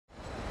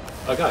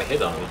I got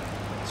hit on him.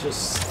 It's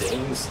just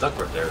staying stuck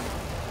right there.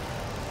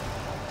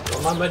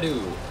 Don't mind my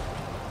do.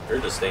 You're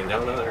just staying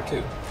down there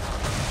too.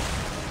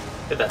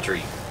 Hit that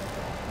tree.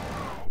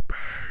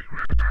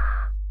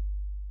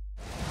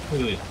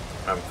 I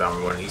haven't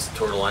found one of these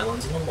turtle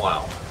islands in a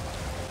while.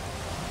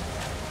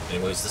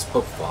 Anyways, this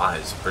boat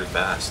flies pretty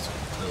fast.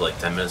 It was like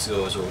 10 minutes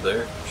ago I was over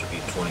there. Should be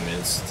 20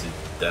 minutes to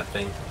that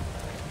thing.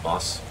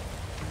 Boss.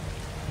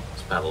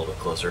 Let's paddle a little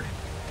bit closer.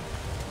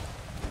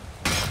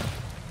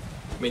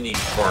 Mini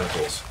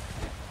barnacles.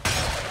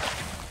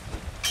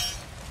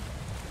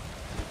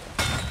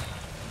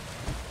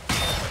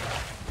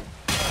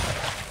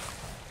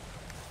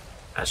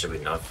 That should be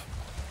enough.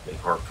 Make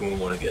harpoon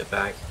when I get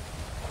back.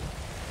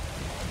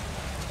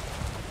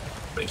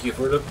 Thank you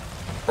for the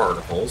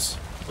particles.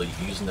 I'll be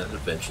using that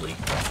eventually.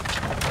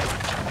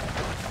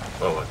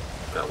 Oh,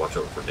 I gotta watch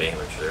out for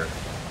damage there.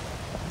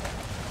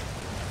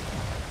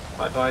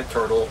 Bye bye,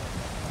 turtle.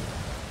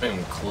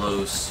 I'm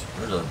close.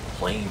 There's a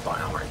plain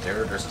biome right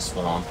there. There's a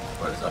swamp.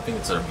 But I think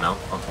it's a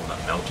mountain on top of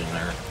that mountain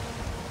there.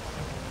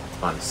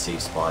 Find a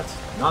safe spot.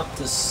 Not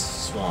this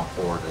swamp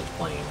or the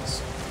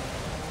plains.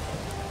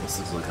 This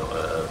looks like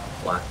a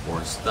black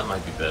forest. That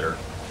might be better.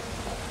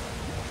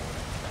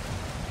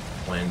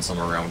 Land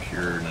somewhere around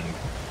here and then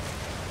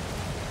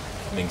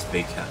makes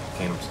big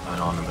camps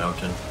on the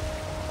mountain.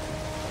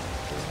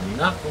 There's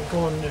nothing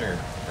going there.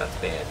 That's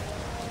bad.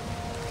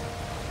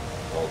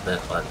 Well, then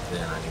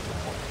I need to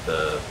put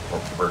the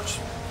birch.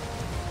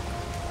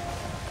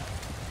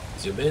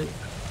 Zoom in.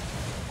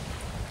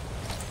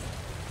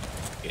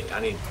 Okay, I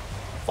need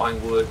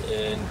fine wood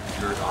and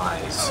your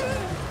eyes.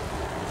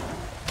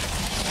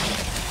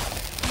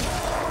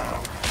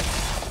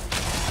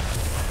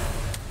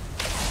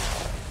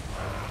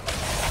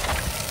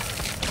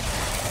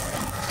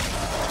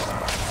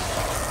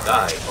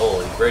 Die,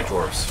 holy great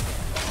dwarfs.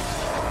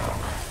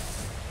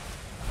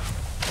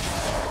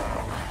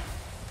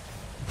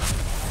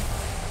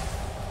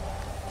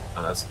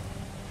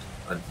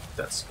 Oh,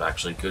 that's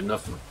actually good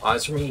enough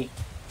eyes for me.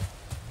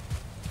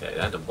 Okay,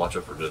 I had to watch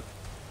out for the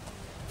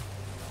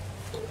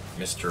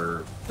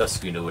Mr.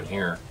 Duskino in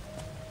here.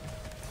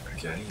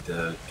 Okay, I need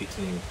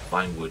 15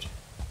 fine wood.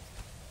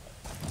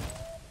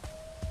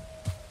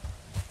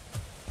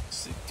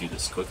 Let's do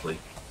this quickly.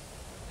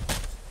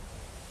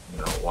 You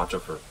know, watch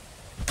out for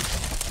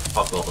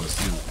pop goblins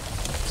too,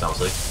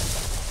 sounds like.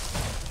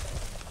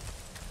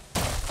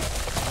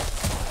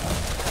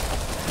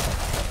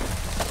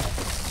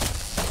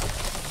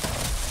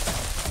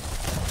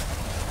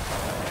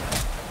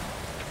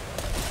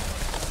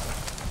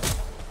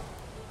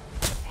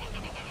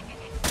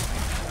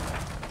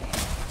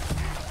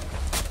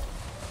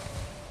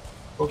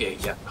 Okay,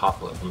 yeah,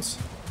 hobgoblins.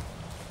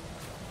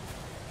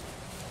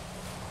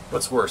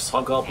 What's worse,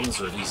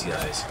 hobgoblins or these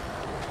guys?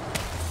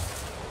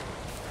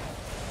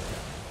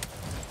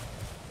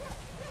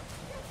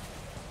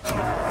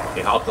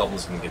 Okay,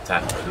 hobgoblins can get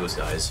attacked by those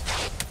guys.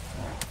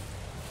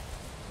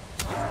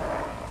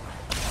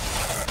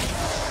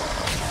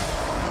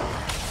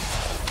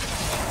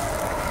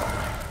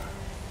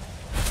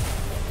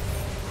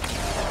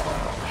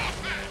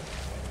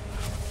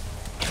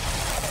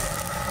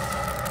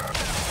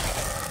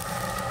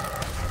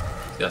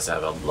 These guys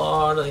have a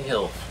lot of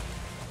health.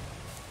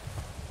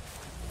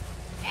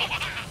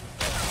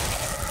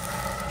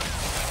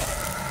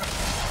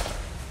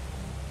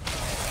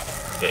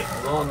 Okay,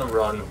 we're on the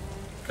run.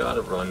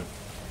 Gotta run.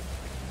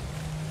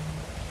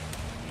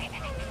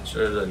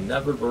 Should have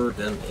never lured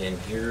them in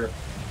here.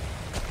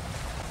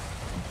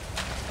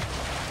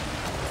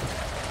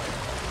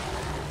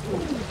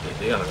 Okay,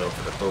 they gotta go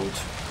for the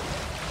boat.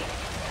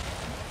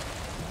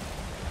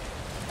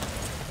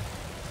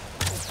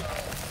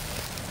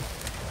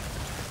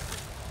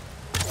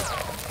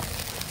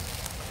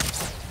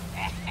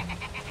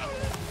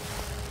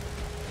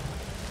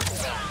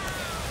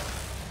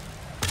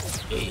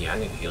 Hey, I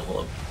need to heal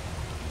up.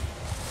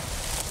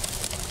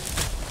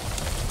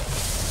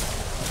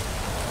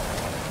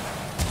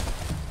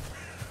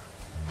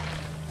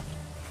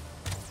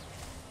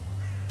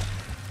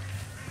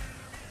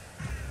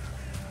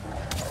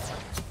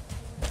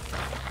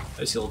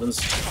 Hey, Sylvans.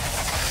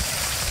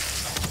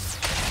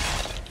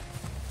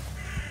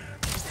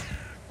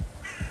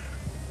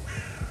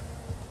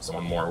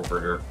 Someone more over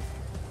here.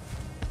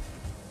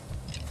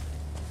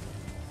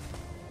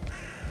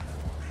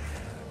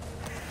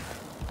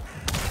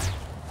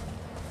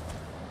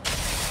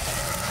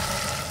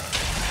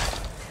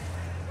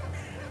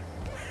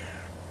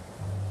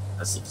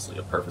 That's looks like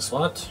a perfect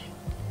spot.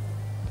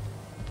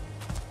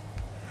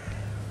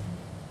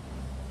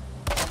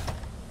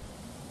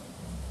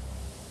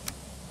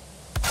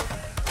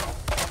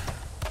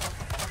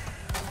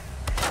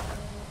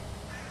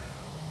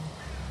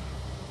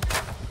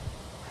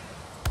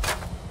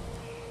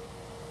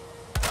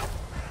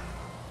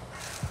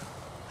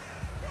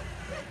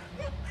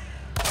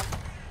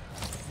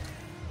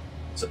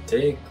 So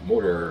take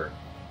Modor.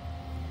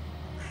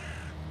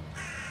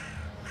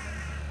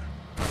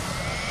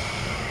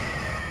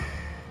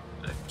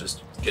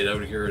 Just get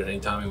out of here at any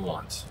time you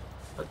want.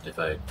 But if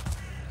I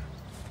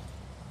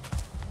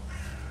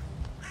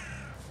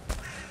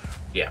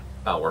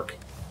That'll work.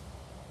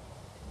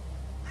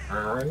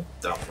 Alright,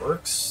 that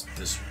works.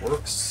 This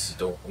works.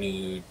 Don't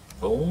need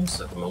bones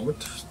at the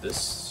moment.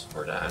 This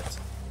or that.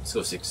 Let's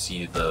go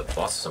see the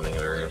boss or something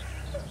area.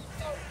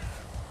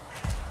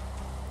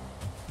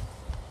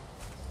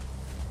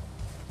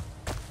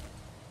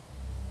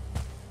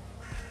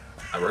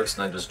 That works,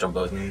 and I just jump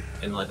out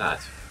in like that.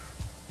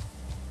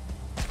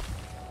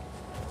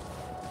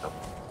 Oh.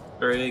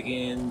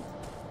 Dragon,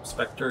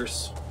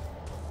 specters,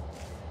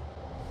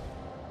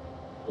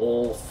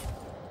 wolf.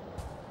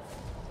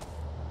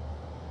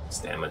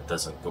 Stamina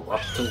doesn't go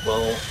up too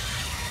well.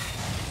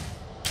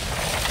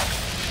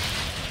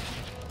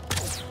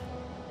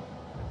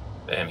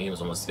 Damn, he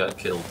almost got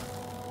killed.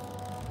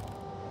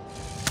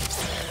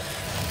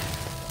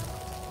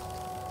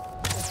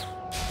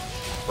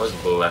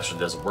 Frozen bow actually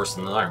does worse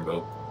than the iron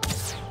bow.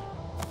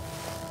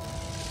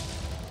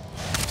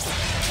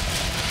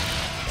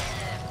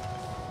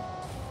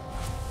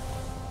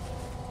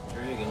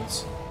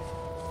 Dragons.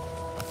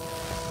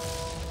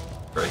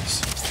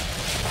 Breaks.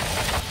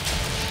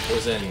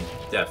 Poison.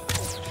 Death.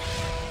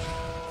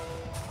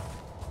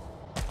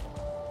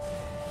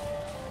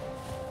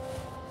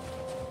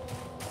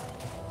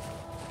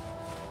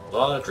 A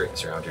lot of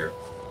drakes around here.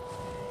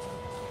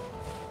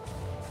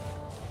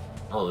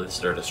 Oh,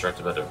 this are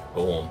distracted by the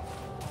golem.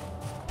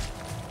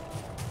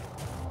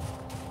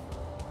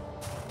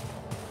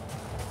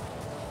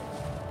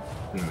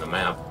 In the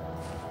map.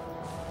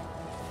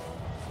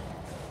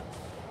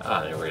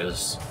 Ah, there it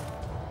is.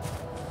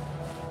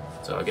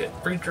 So I get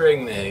 3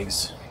 dragon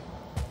eggs.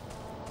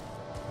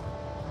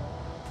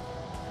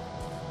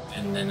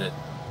 And then it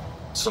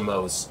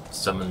somehow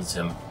summons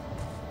him.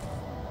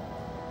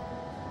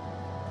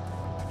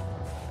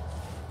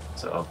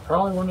 So I'll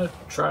probably want to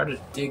try to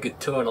dig a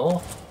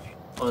tunnel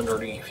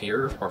underneath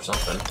here or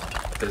something.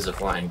 There's a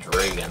flying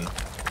dragon.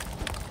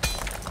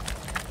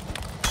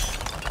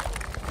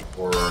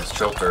 Or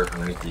shelter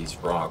underneath these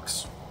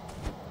rocks.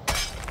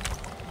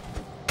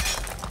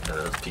 And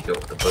let's peek out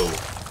with the bow.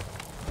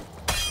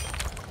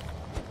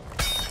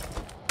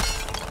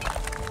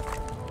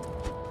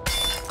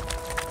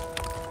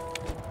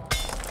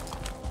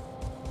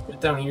 Get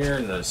down here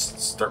and just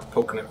start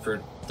poking it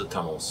through the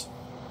tunnels.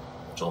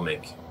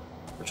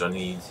 Which I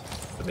need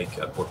to make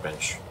a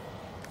workbench.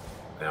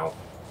 Now.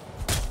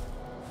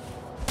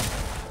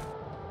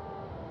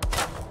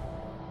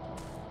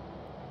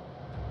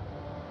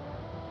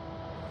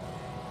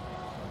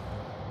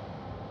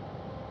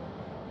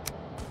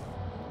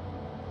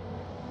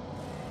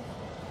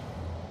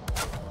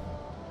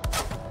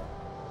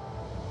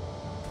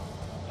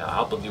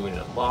 I've been doing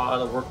a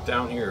lot of work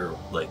down here,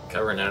 like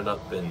covering that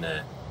up in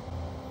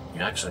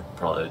you actually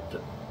probably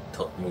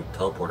move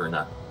teleporter in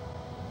that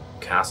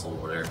castle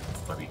over there.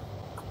 Might be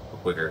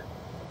quicker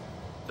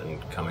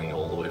than coming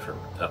all the way from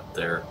up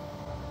there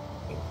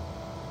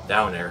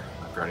down there.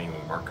 I can't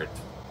even mark it.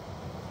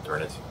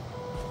 Darn it.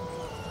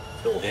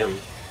 Kill him.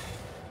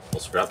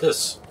 Let's grab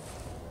this.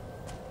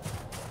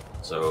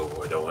 So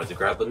I don't have to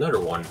grab another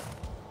one.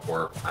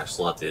 Or I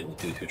still have to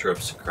do 2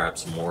 trips to grab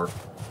some more.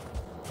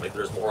 Maybe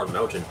there's more on the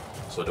mountain,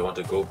 so I don't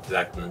have to go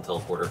back to the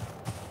teleporter.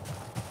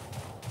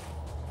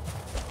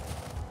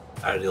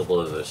 I had a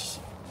little bit of this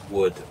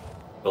wood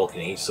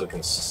balcony so I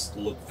can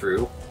look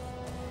through.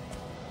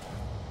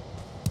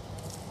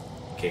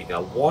 Okay,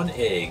 got 1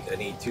 egg. I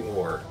need 2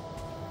 more.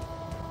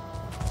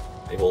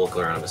 Maybe we'll look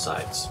around the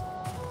sides.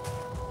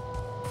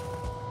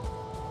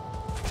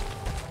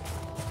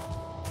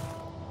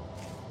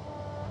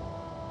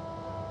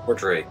 Or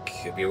Drake.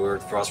 If you were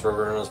the Frost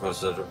Runners,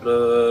 most of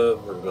the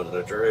we're going to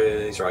the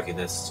Drakes, Rocky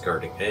Nests,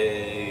 guarding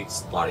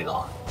eggs, la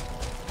la.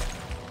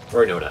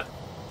 Already know that.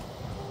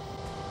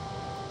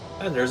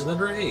 And there's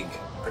another egg.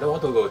 I don't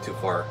want to go too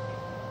far.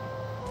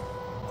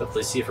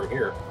 Definitely see it from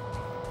here.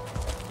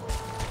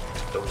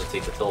 Don't want to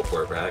take the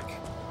teleport back.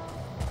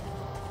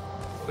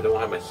 We don't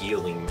have my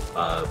healing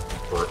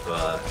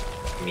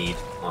mead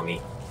on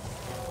me.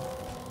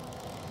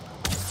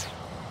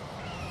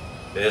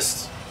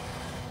 Missed.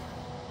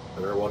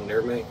 Another one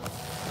near me?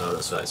 No,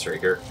 this guy's right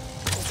here.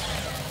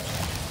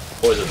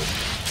 Poison.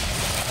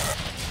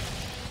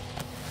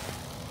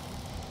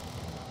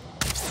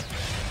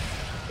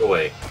 Go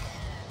away.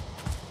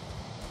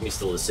 Give me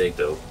still the sake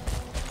though.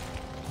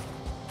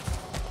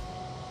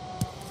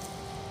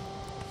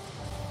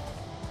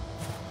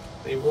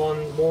 Maybe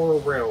one more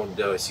round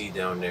I see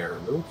down there.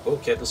 Oop,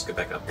 okay, let's get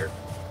back up here.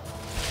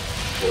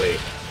 Wait.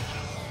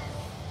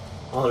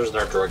 Oh, there's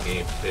another drug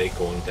game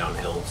going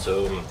downhill,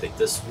 so I'm gonna take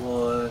this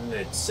one.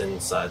 It's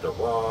inside the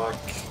rock.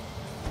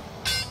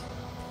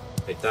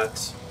 Take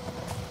that.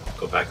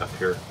 Go back up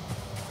here.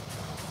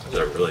 I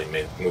really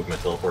move my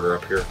teleporter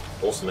up here.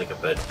 Also make a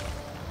bed.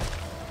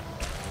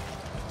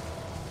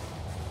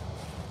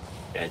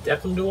 Yeah, I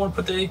definitely don't want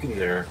to put the egg in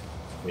there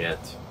yet.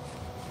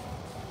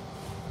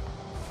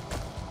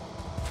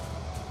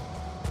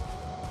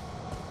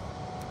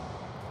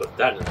 Put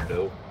that in there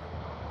though.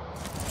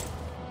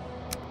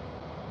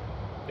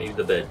 Maybe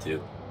the bed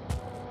too.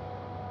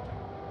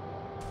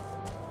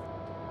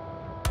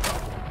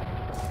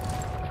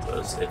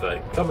 Because if I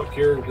come up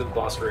here to the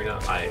boss arena,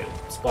 I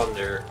spawn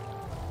there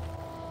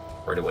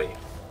right away.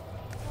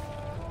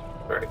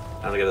 Alright,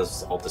 now to get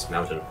us off this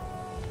mountain.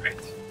 Right.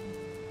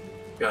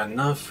 Got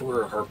enough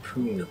for a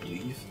harpoon, I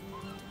believe.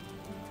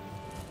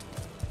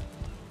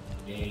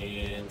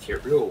 And here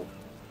we go.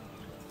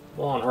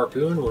 Well, on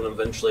harpoon, we'll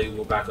eventually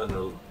go back on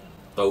the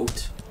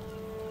boat.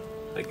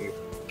 I can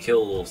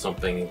kill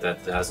something that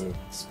hasn't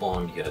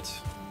spawned yet.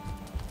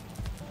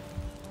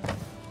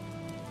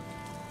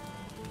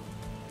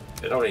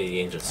 I don't need the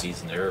ancient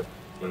seeds in there,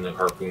 and the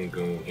harpoon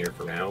going here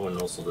for now, and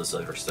also this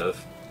other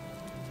stuff.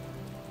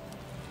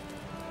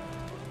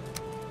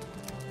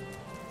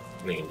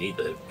 I mean, need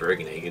the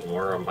dragon egg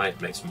anymore. I might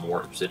make some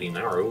more obsidian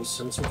arrows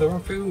and some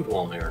different food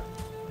while I'm here.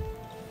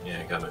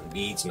 Yeah, I got my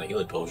beads and my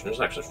healing potion. There's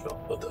actually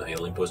put the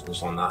healing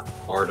potions on that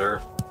bar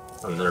there.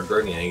 Another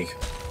dragon egg.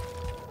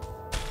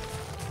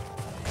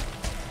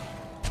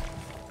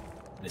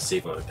 Let's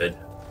save my bed.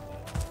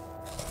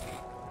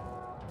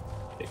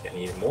 I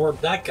need more.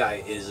 That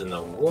guy is in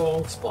the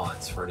wrong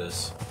spots for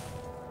this.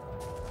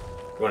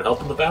 You want to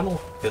help in the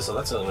battle? Okay, so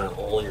that's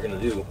all you're gonna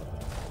do.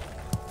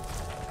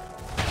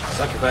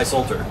 Sacrifice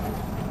altar.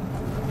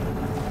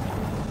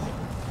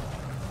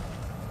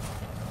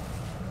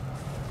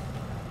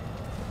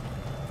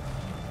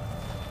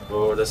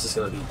 Oh, this is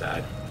gonna be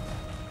bad.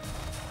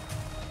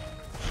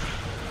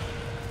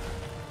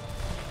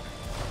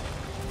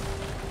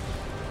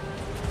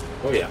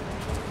 Oh yeah.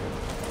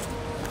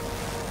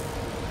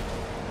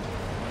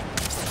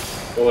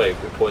 Oh wait,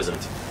 we're poisoned.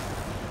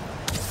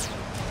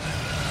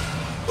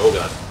 Oh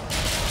god.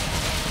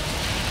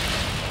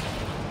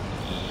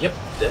 Yep,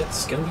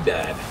 that's gonna be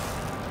bad.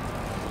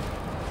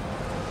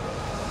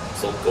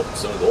 Some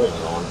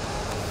golden on.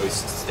 Are we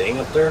staying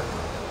up there?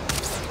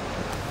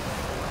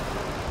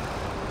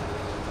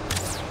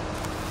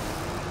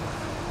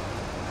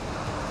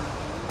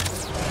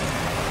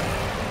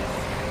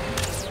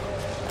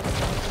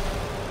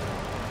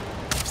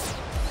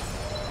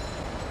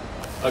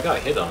 I got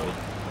hit on him.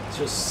 It's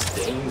just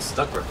staying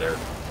stuck right there.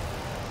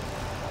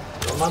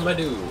 Don't mind my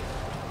do.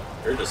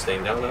 You're just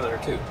staying down there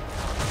too.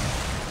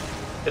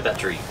 Hit that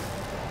tree.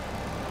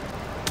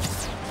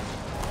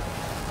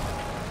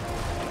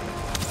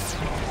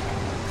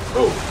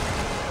 Oh.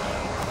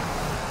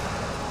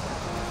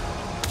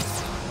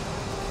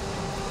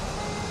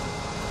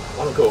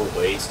 Wanna go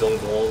away, Stone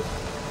Golem?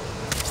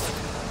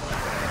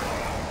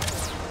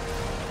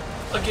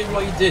 Look at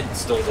what you did,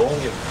 Stone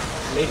Golem. You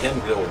made him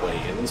go away,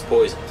 and he's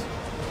poisoned.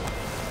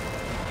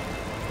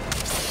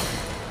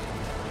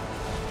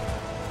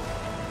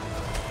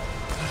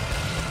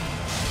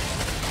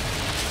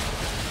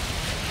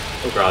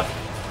 Oh god.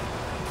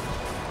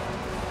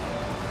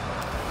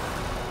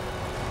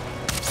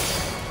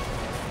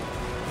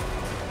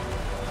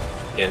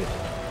 Again,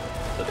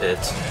 the pit.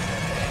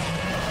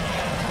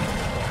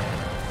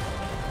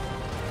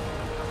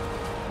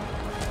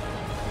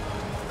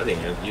 I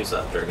didn't even use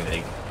that dragon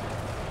egg.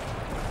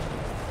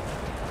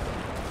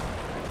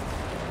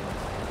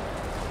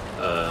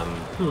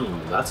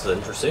 That's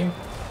interesting.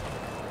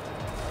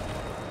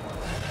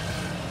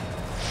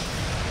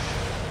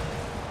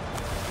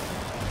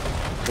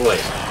 Boy.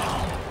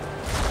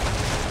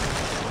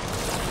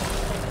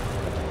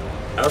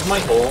 Out of my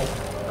hole,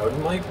 out of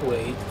my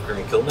way, you're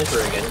gonna kill my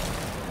dragon.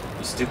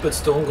 You stupid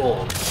stone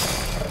golem.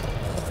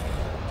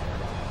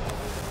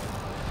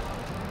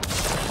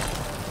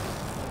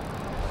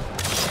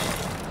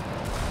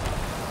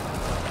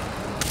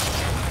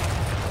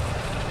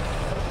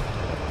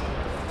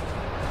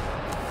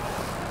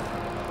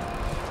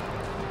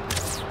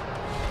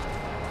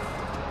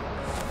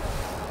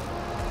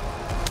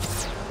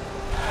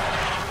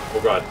 Oh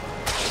god.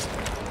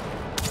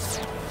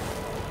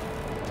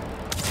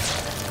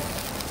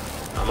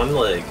 I'm on the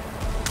leg.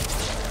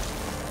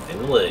 In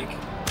the leg.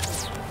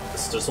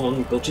 It's just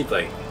one glitchy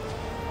fight.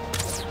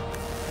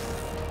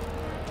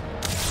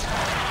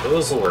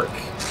 This'll work.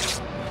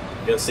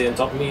 You're gonna stay on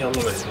top of me, I'm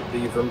gonna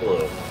hit you from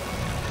below.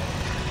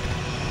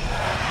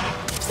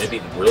 Maybe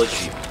really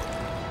cheap.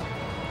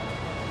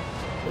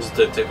 This is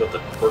to take out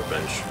the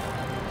workbench.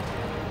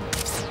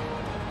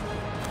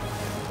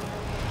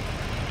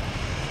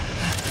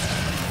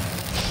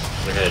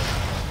 Ahead.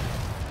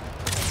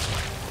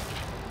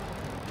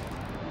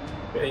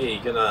 Okay, you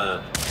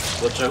gonna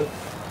glitch out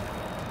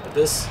with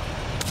this?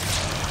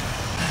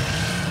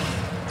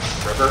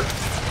 Rubber.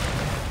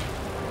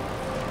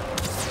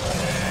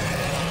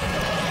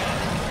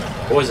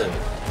 Poison.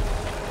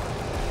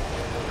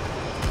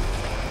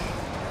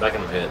 Back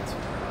in my head.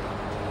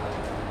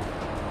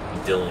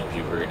 I'm dealing with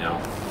you right now.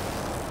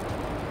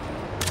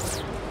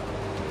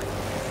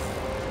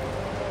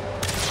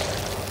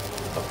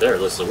 Up there,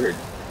 it looks so weird.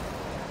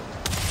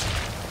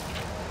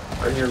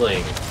 Right in your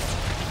lane.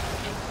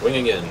 Wing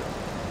again.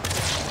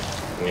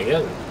 Wing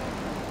again.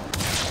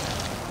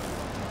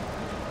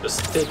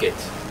 Just take it.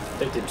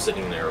 Take the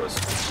obsidian arrows.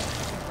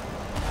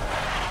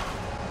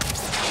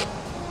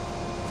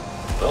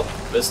 Well,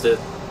 missed it.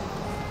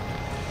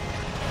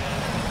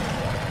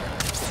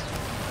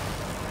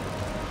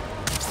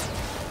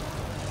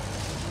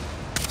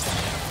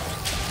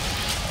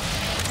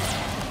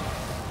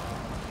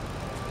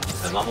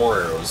 and not more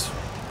arrows.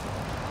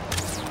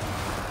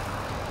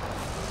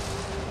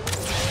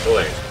 Go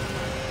away.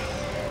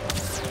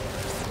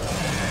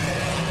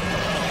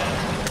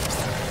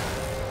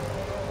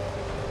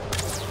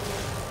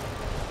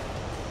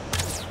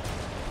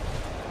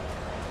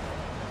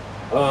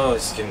 Oh,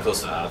 he's getting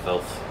close to half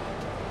health.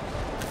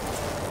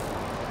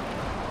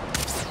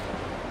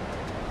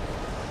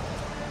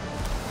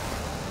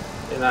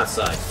 In that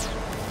side.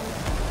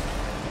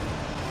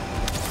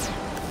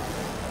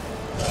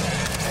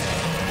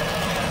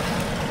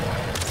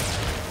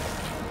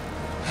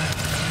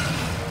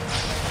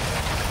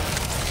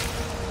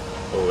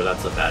 Oh,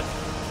 that's a bad.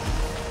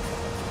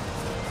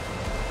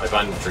 I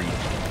find the tree.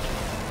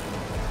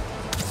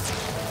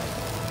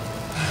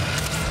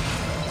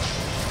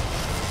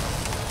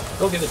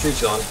 Go get the tree,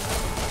 Sean.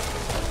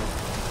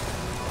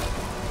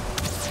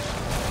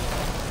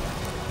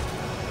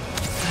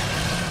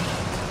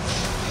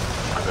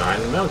 I'm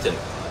behind the mountain.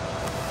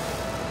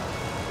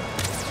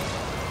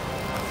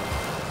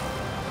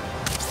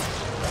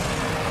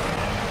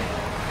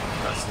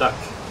 Got stuck.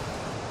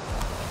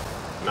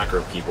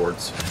 Macro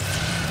keyboards.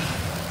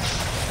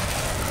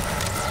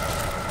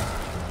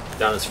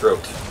 Down his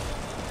throat.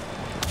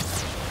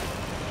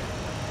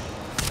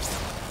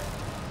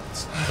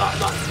 Stop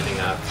not hitting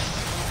that.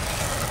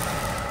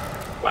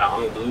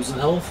 Wow, I'm losing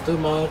health too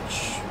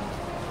much.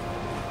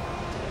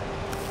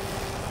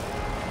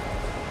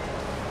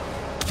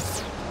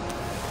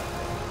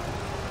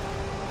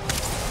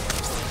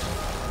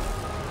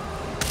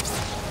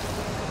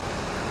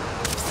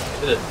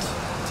 Hit it.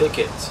 Take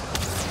it.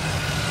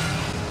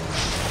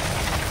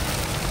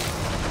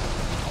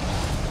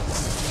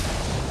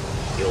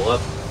 Heal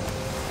up.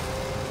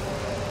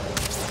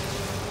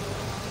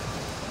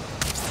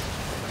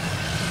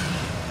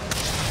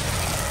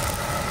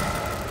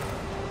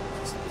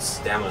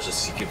 Damage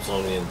just keeps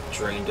on being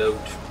drained out.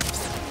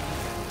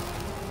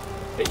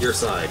 Hit your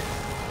side.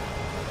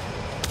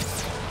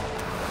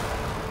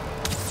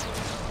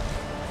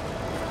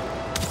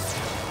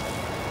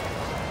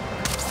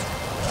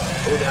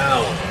 Go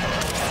down.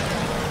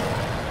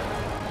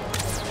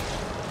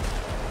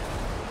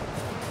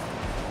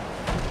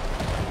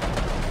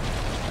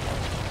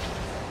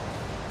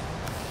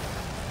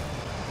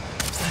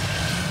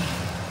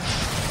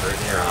 Right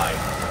in your eye.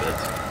 Good.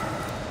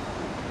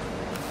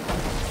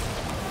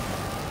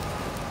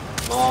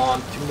 Come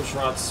on, too much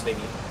rods,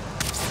 maybe.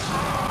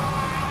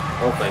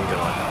 Oh, thank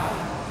God.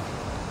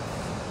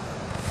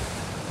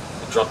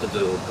 It dropped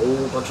into a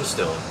whole bunch of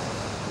stone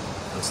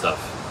and stuff.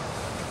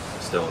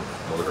 Stone,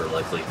 Modor,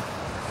 likely.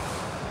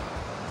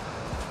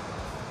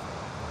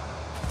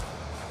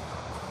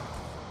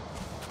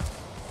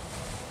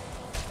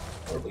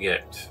 What do we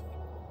get?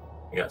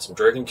 You got some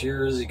dragon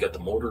tears, you got the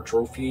Modor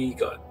trophy, you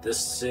got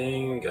this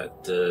thing, you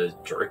got the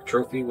Drake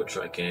trophy, which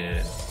I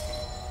can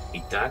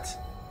eat that.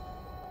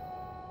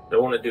 I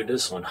don't want to do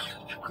this one.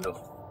 No.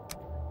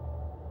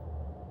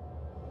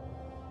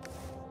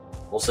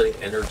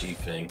 Pulsating energy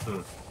thing.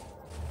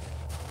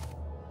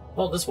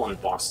 Well, this one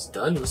boss is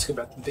done. Let's get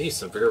back to the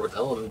base and figure out what the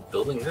hell I'm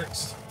building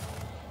next.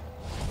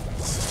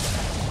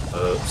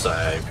 Oops,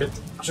 I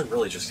should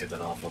really just get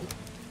that off on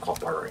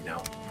hotbar right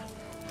now.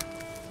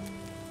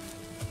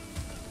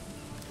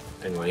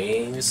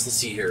 Anyways, let's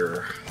see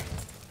here.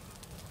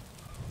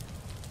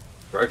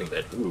 Dragon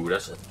bed. Ooh,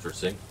 that's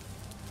interesting.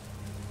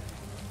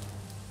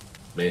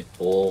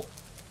 Maple.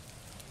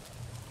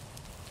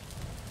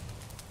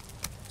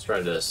 Let's try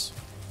this.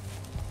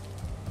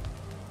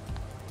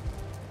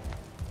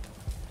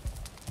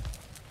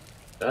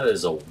 That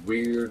is a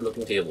weird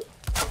looking table.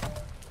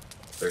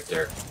 Right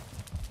there.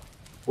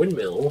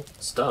 Windmill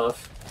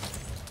stuff.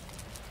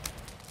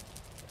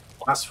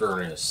 Blast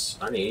furnace.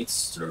 I need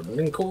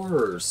certain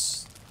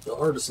cores. The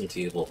artisan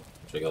table,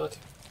 which I got.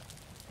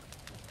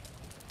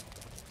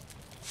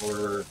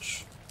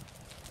 Forge.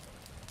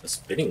 A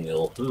spinning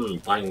mill.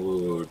 Pine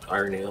wood,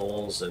 iron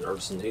nails, and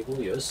artisan table,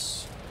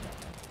 yes.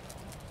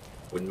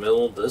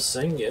 Windmill, this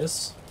thing,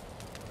 yes.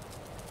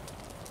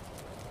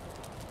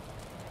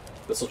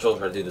 Guess I'll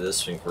try to do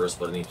this thing first,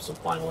 but I need some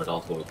pine wood. I'll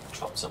go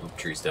chop some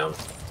trees down.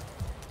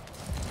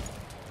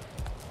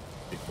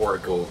 Before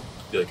I go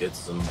get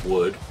some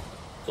wood,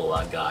 kill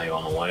that guy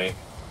on the way.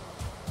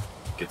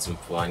 Get some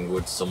pine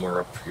wood somewhere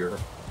up here.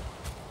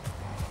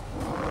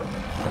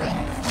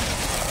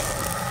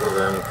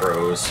 We're in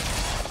crows.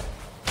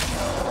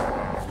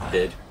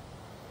 Dead.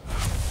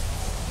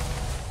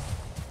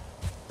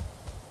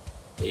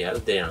 He had a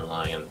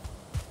dandelion.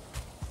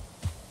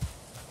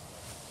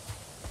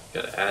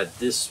 Gotta add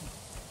this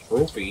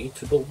trophy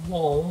to the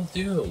wall of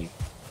doom.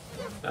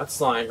 That's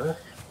Slimer.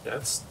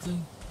 That's the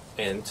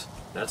Ent.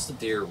 That's the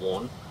deer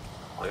one.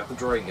 I got the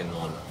dragon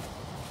one.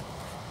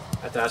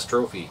 That's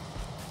trophy.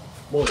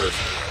 Motors.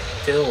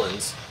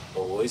 Tailwinds.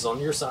 Always on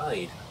your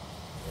side.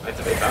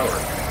 Activate power.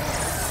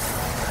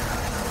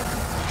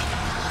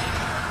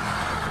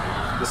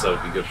 Guess that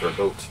would be good for a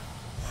boat.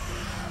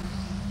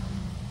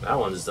 That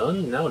one's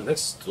done. Now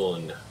next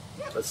one.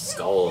 Let's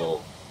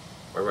skull.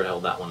 Wherever the hell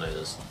that one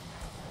is.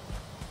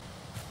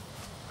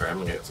 Alright, I'm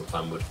gonna get some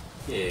pine wood.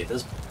 Yeah,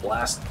 this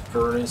blast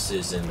furnace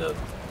is in the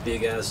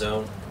big ass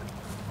zone.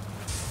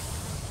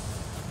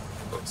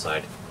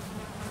 Outside.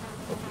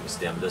 Hopefully this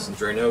damn doesn't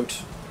drain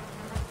out.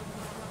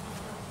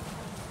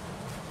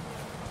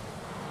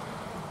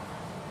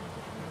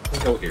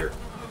 Let's go here.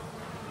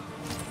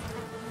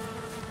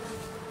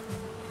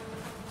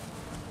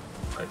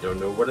 I don't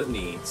know what it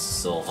needs,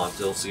 so I'll have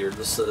to clear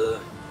this,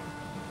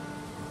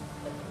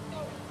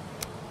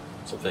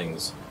 some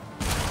things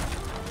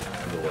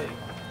in the way.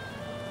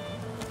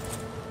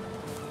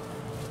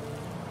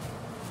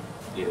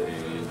 Yeah,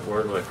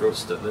 where do I throw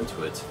stuff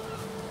into it?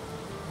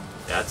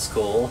 That's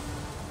cool.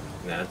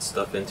 Add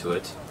stuff into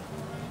it.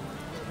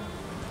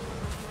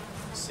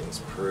 This thing's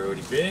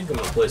pretty big. I'm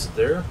gonna place it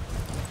there.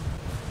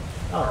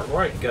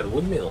 Alright, got a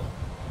windmill.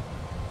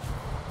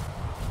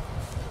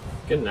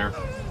 Get in there.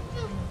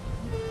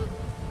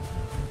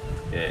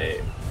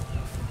 Okay.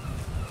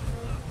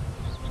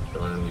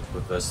 Don't need to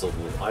put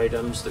vegetable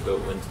items to go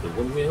into the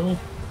windmill.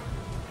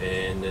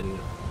 And then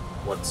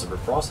what's the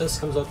process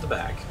comes out the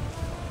back.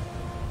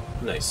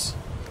 Nice.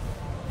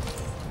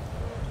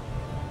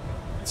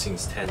 It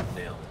seems 10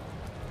 nail.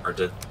 Or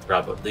to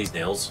grab up these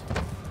nails.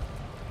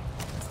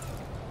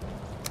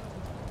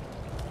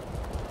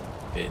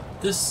 Okay,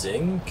 this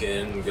thing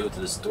can go to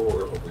this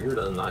door over here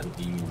that I'm not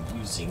even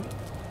using.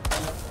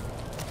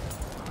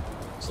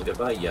 Let's look at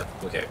that.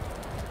 Yep, okay.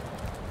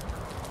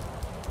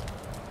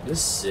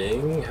 This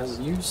thing has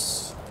a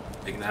use.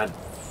 I can add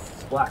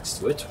flax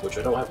to it, which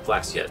I don't have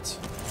flax yet.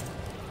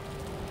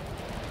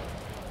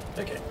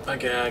 Okay, I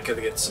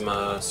gotta get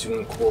some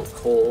student core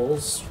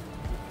coals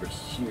over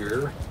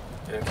here.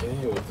 Okay,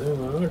 well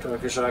then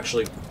I should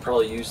actually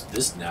probably use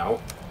this now.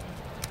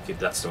 Keep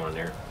that still in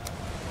there.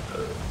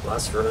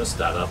 Blast furnace,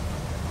 that up.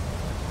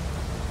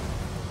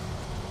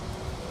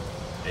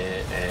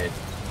 And add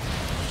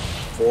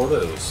 4 of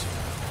those.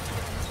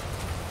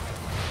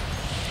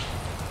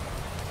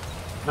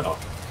 Oh,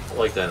 I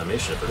like the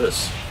animation for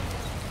this.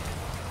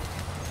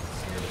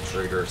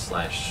 Trader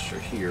slash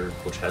here,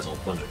 which has a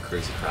bunch of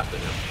crazy crap in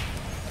it.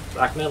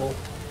 Black metal.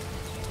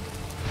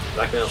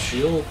 Black metal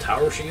shield,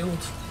 tower shield.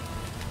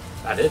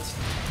 That it?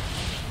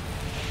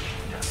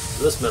 Yeah,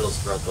 so this metal's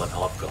for like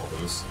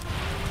hobgoblins.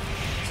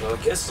 So I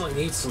guess I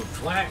need some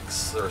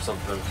flax or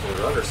something for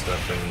the other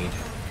stuff I need.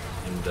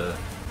 And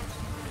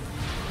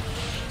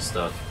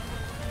stuff.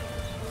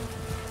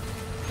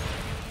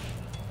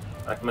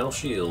 Black metal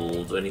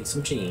shield. I need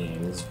some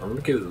chains from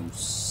the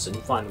goose and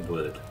fine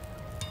wood.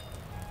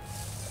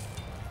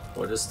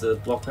 What is the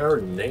block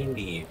power?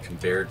 90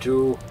 compared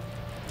to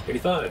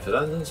 85.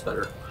 That's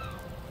better.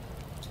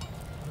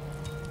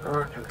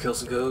 Alright, have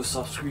kills to go.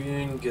 Soft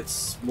screen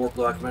gets more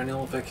black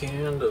manual if I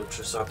can. I'll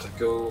just have to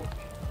go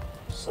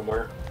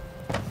somewhere.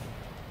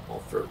 I'll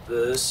throw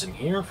this in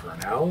here for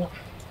now.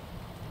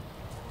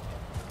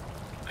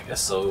 I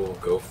guess I'll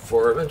go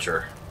for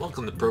adventure.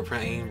 Welcome to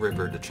Propane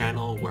River, the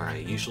channel where I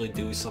usually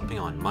do something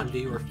on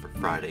Monday or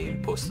Friday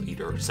and post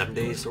either 7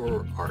 days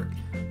or ARC.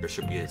 There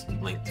should be a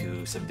link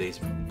to 7 days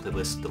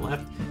playlist to the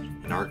left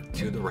and ARC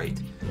to the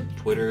right.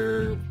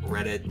 Twitter,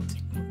 Reddit,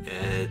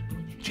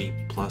 G+,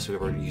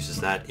 whoever uses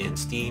that, and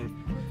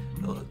Steam.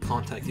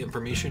 Contact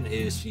information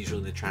is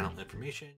usually the channel information.